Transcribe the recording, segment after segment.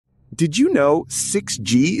Did you know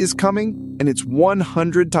 6G is coming and it's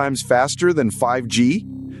 100 times faster than 5G?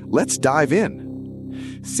 Let's dive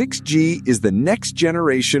in. 6G is the next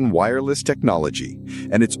generation wireless technology,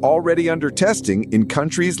 and it's already under testing in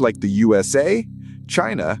countries like the USA,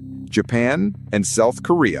 China, Japan, and South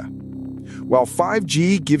Korea. While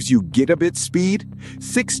 5G gives you gigabit speed,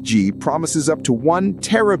 6G promises up to 1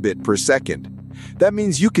 terabit per second. That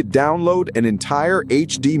means you could download an entire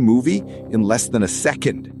HD movie in less than a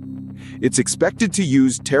second. It's expected to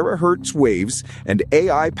use terahertz waves and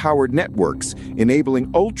AI-powered networks,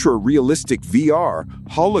 enabling ultra-realistic VR,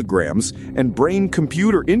 holograms, and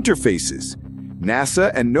brain-computer interfaces.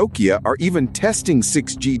 NASA and Nokia are even testing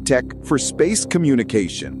 6G tech for space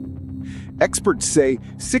communication. Experts say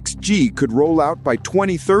 6G could roll out by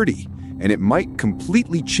 2030, and it might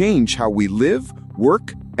completely change how we live,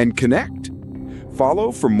 work, and connect.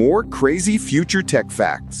 Follow for more crazy future tech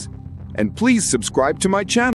facts. And please subscribe to my channel.